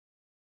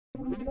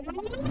What's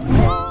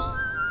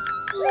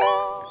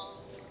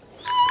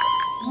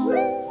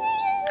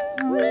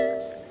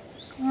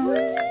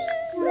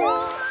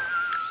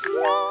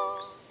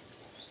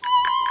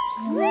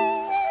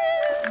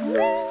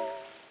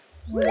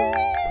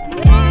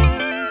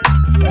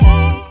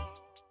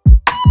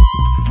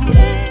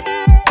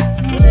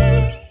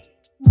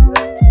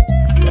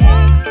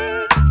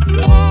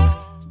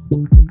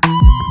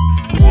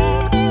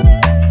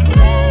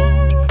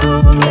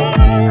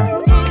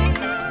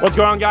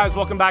going on, guys?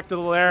 Welcome back to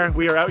the Lair.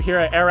 We are out here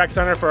at Air Rec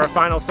Center for our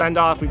final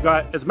send-off. We've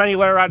got as many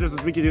Lair riders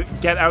as we could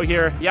get out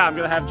here. Yeah, I'm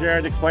gonna have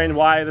Jared explain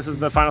why this is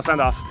the final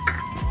send-off.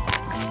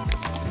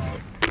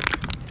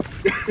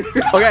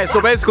 Okay, so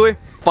basically,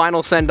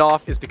 final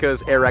send-off is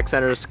because Air Rec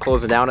Center's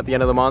closing down at the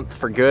end of the month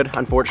for good,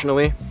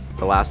 unfortunately.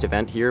 The last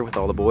event here with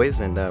all the boys,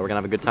 and we're gonna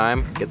have a good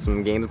time, get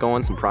some games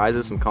going, some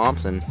prizes, some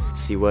comps, and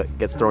see what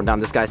gets thrown down.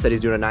 This guy said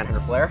he's doing a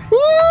 900 flare.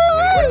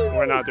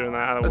 We're not doing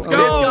that. Let's go.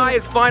 This guy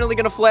is finally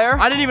gonna flare.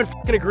 I didn't even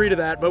f***ing agree to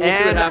that, but we'll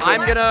see what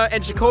happens.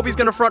 And Jacoby's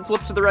gonna front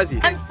flip to the resi.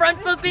 I'm front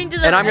flipping to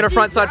the And I'm gonna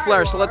front side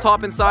flare, so let's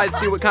hop inside,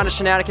 see what kind of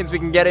shenanigans we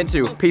can get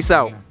into. Peace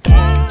out.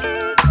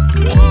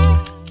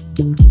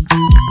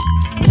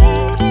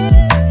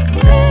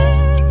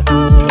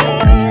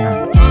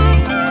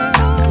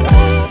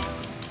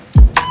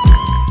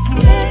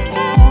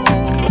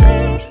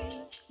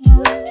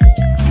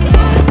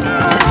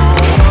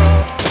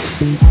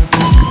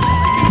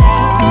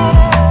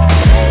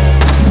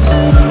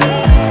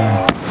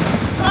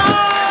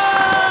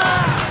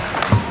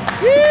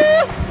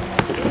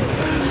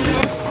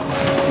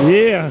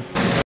 Yeah.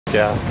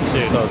 Yeah,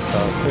 dude. So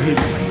stoked.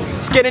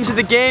 Let's get into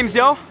the games,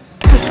 yo.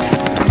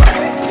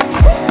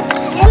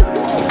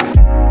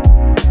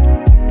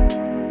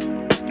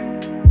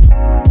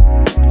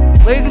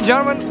 Ladies and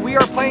gentlemen, we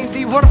are playing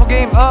the wonderful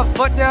game of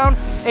Foot Down,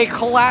 a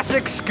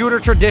classic scooter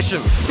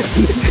tradition.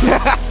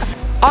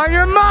 On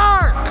your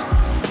mark,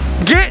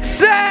 get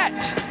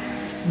set,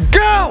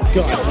 go!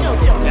 Go.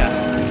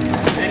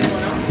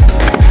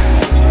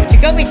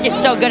 Jacoby's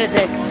just so good at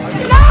this.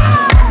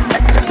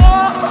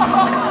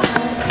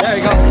 There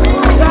you go.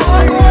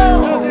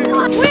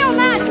 Wheel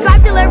mash,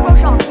 grab the Lair Pro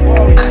Shop.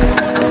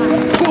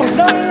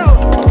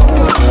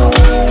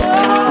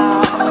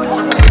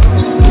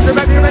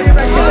 You're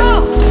back.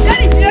 Oh,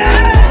 Daddy!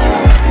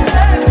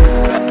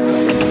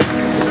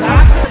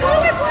 What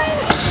are we playing?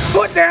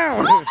 Foot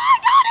down! Oh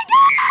my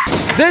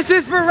God, This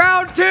is for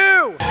round 2.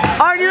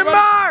 On your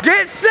mark,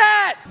 get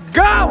set,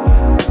 go!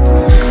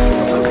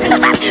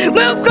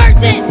 Move,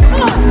 Carson!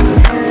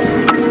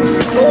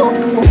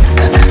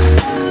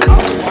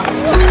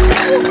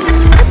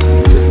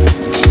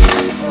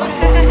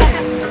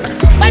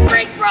 My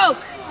brake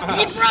broke!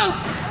 It broke!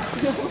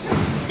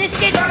 This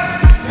gets...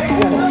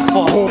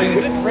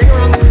 Is this ring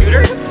around the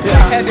scooter? Yeah.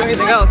 I can't do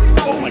anything else.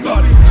 Oh my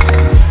God.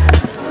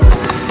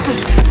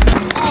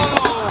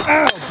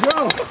 Ow,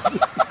 bro.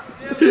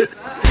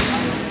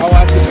 Oh, I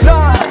have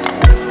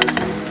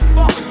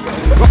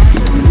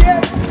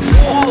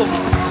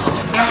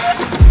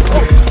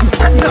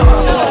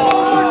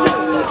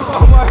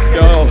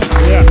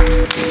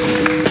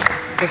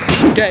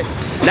Okay,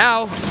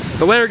 now,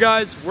 the Lair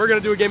guys, we're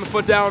gonna do a game of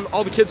Foot Down.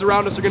 All the kids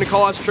around us are gonna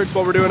call us tricks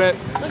while we're doing it.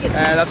 And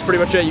that's pretty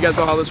much it. You guys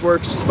know how this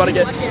works. It's about to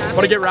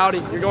get rowdy.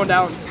 You're going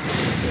down.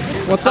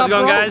 What's up,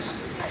 going, guys?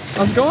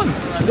 How's it going?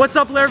 What's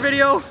up, Lair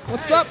video?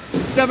 What's up,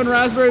 Devin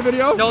Raspberry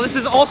video? No, this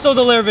is also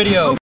the Lair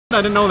video. Oh,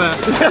 I didn't know that.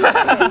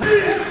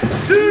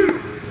 3, 2,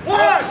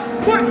 1,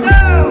 foot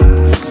down!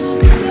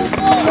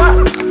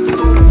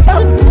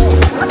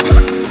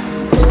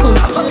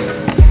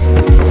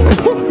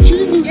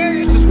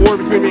 This is war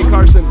between me and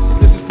Carson.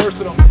 This is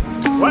personal.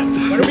 What?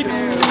 What are we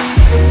doing?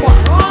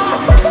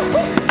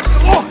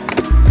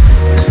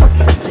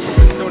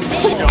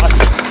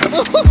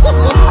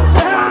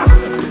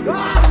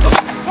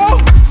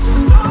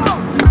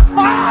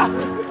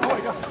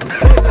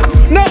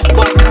 No!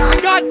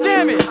 God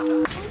damn it!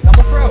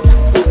 Double pro.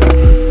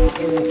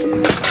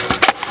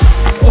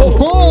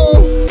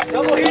 Oh!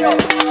 Double heel.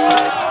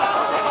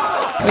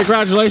 Hey,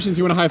 congratulations,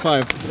 you win a high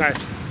five. Nice.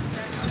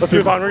 Let's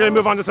move on. We're gonna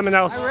move on to something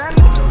else.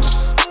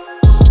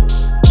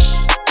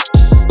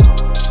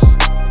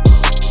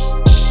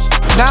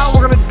 Now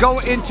we're gonna go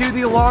into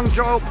the long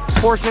jump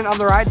portion of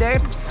the ride day.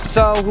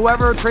 So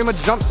whoever pretty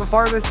much jumps the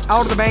farthest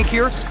out of the bank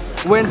here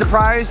wins a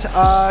prize.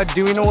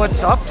 Do we know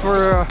what's up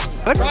for?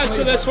 Prize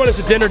for this one is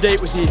a dinner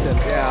date with Ethan.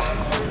 Yeah.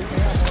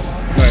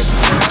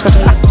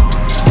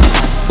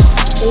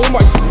 Oh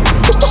my.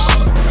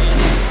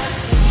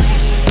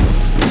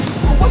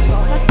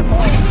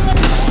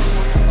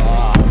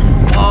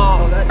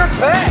 Oh, that's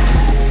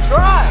perfect.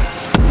 Try.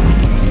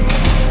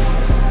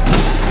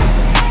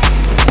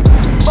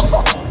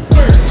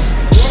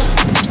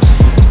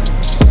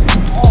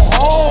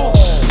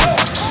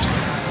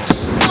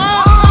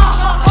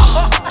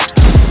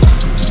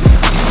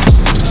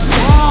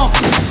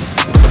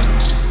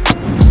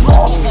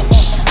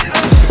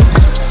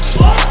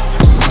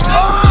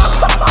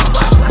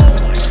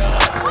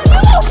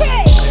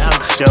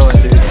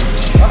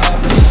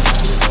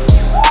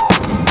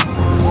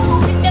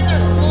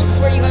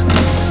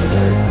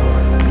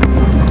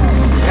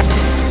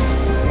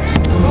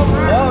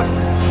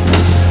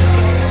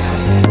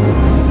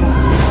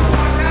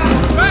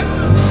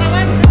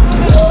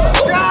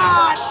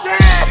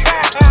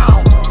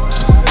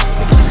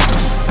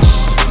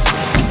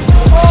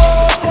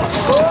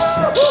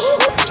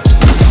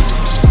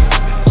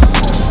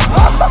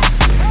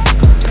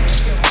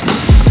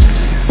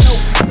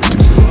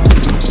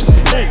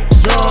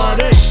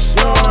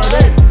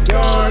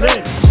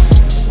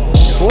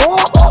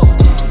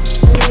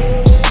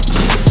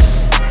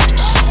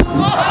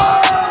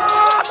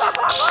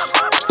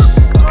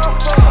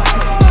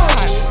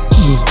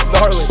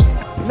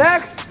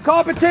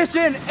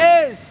 competition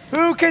is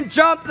who can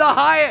jump the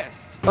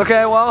highest.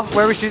 Okay, well,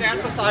 where we should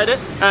Stand beside it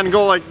and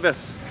go like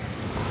this.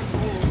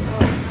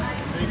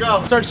 There you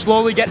go. Start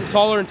slowly getting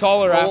taller and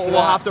taller after We'll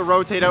that. have to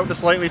rotate out to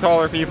slightly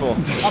taller people.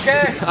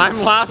 Okay.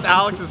 I'm last,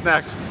 Alex is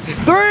next.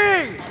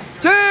 3,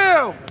 2,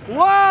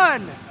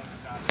 1.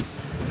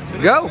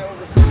 Go.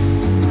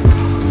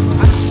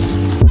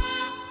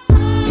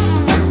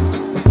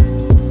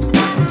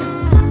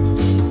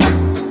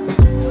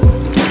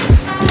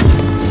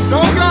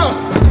 Don't go!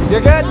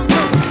 You're good?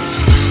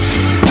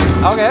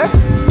 Okay.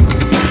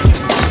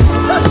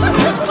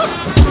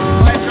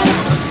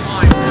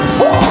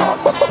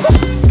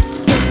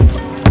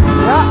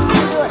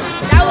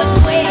 That was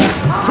way.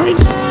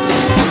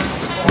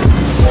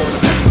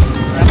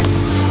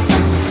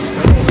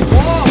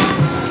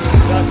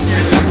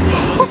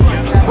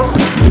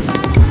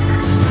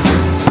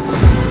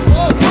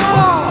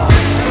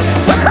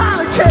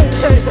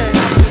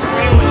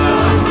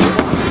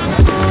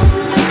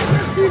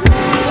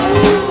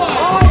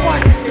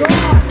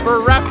 For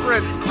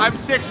reference, I'm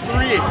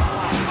 6'3".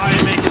 I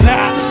ain't making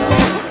that.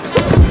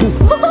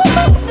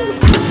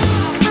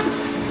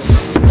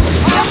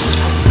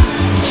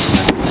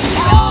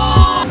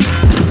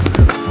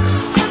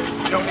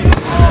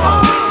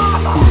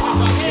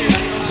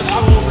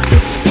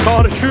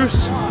 Call it a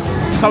truce.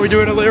 That's how we do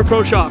it at Lair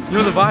Pro Shop. You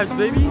know the vibes,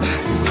 baby.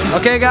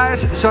 Okay,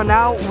 guys, so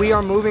now we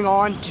are moving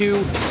on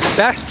to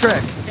best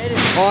trick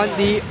on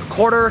the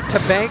quarter to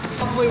bank.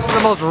 Probably one of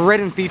the most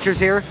ridden features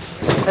here.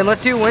 And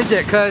let's see who wins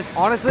it, because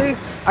honestly,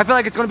 I feel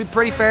like it's gonna be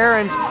pretty fair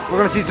and we're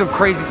gonna see some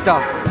crazy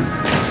stuff.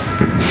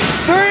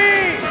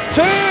 3,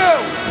 2,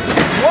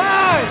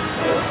 1,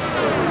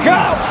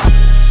 go!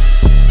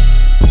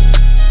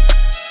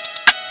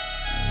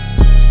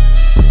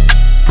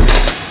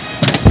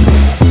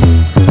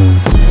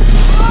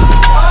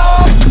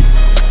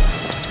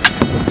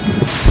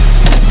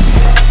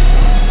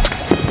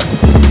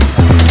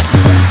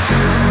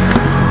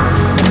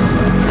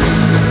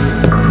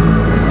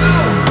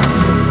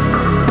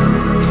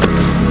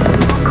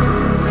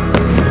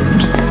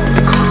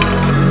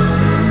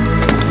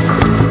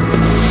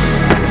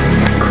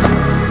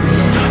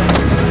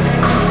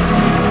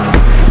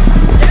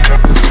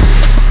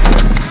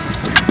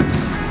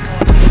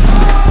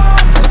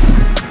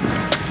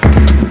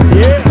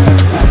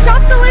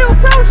 Shop the Lair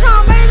Pro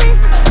Shop, baby.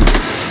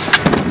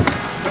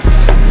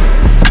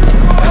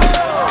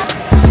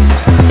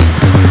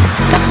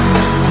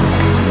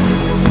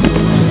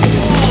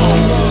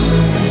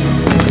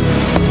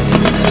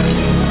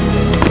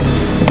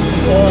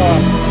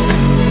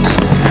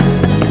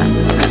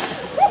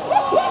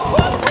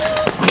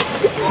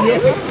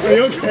 Are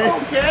you okay?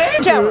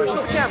 Camera,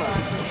 show the camera.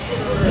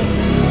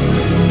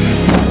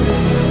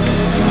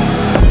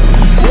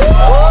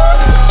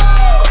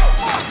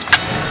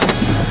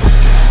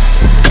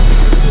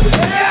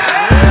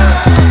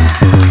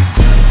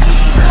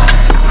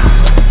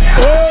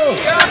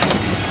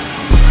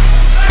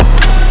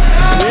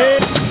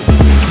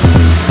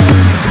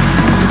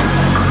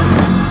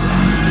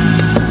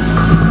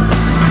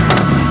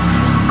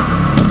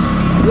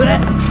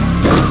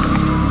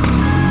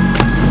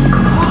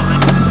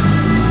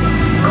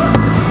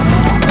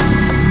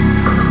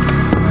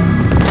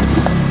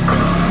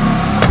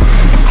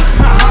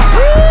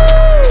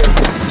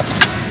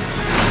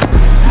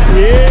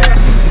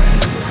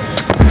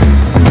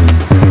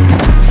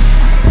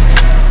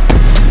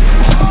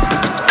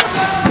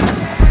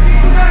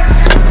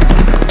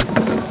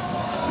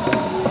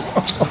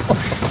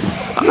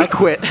 I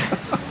quit.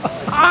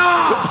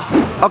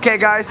 Okay,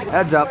 guys,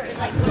 heads up.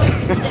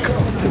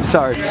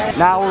 Sorry.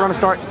 Now we're gonna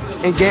start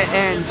and get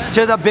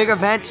into the big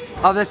event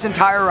of this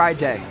entire ride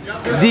day.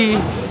 The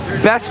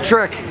best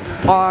trick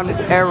on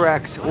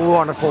Eric's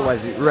wonderful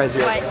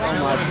resume.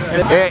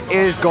 It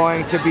is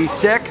going to be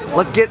sick.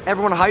 Let's get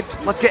everyone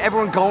hyped. Let's get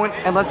everyone going,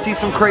 and let's see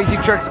some crazy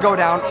tricks go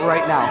down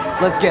right now.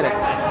 Let's get it.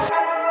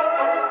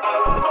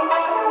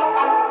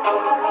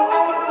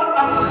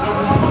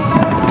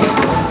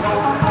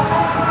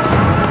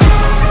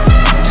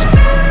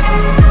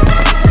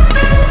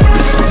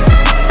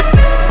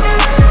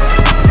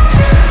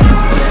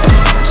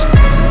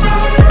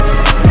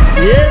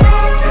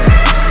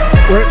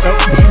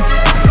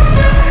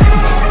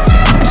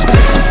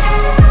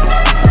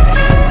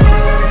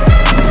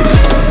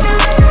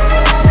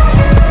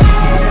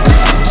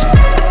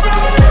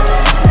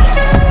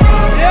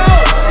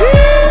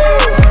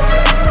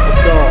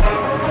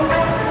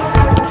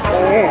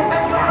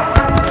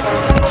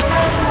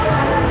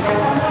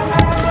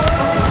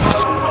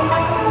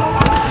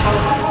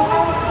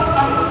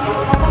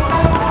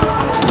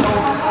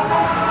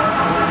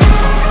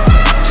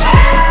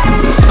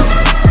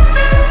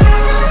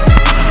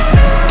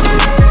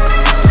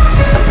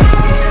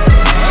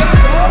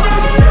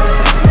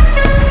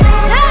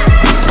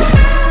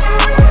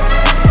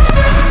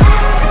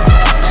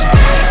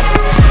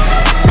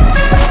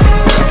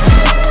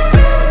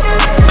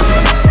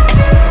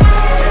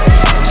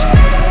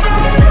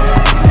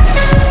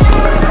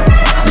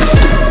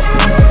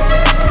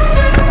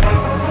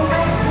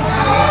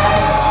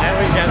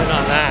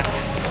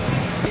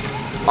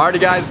 Alrighty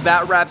guys,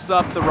 that wraps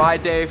up the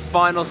ride day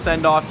final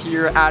send off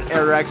here at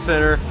AirX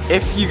Center.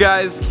 If you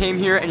guys came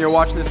here and you're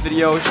watching this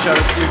video, shout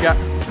out to you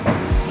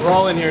guys. We're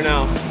all in here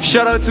now.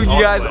 Shout out to you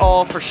guys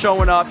all for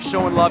showing up,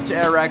 showing love to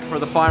AirX for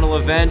the final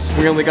event.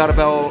 We only got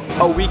about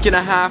a week and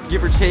a half,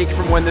 give or take,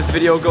 from when this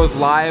video goes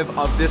live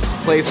of this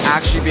place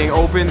actually being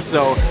open.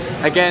 So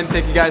again,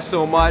 thank you guys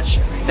so much.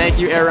 Thank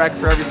you AirX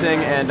for everything,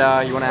 and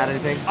you want to add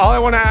anything? All I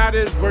want to add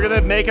is we're gonna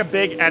make a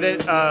big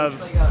edit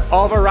of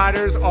all of our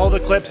riders, all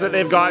the clips that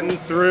they've gotten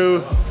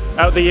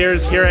throughout the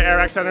years here at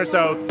AirX Center,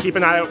 so keep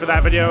an eye out for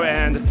that video,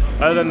 and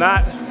other than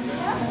that,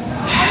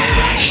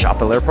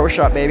 Shop at Lair Pro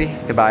Shop, baby.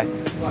 Goodbye.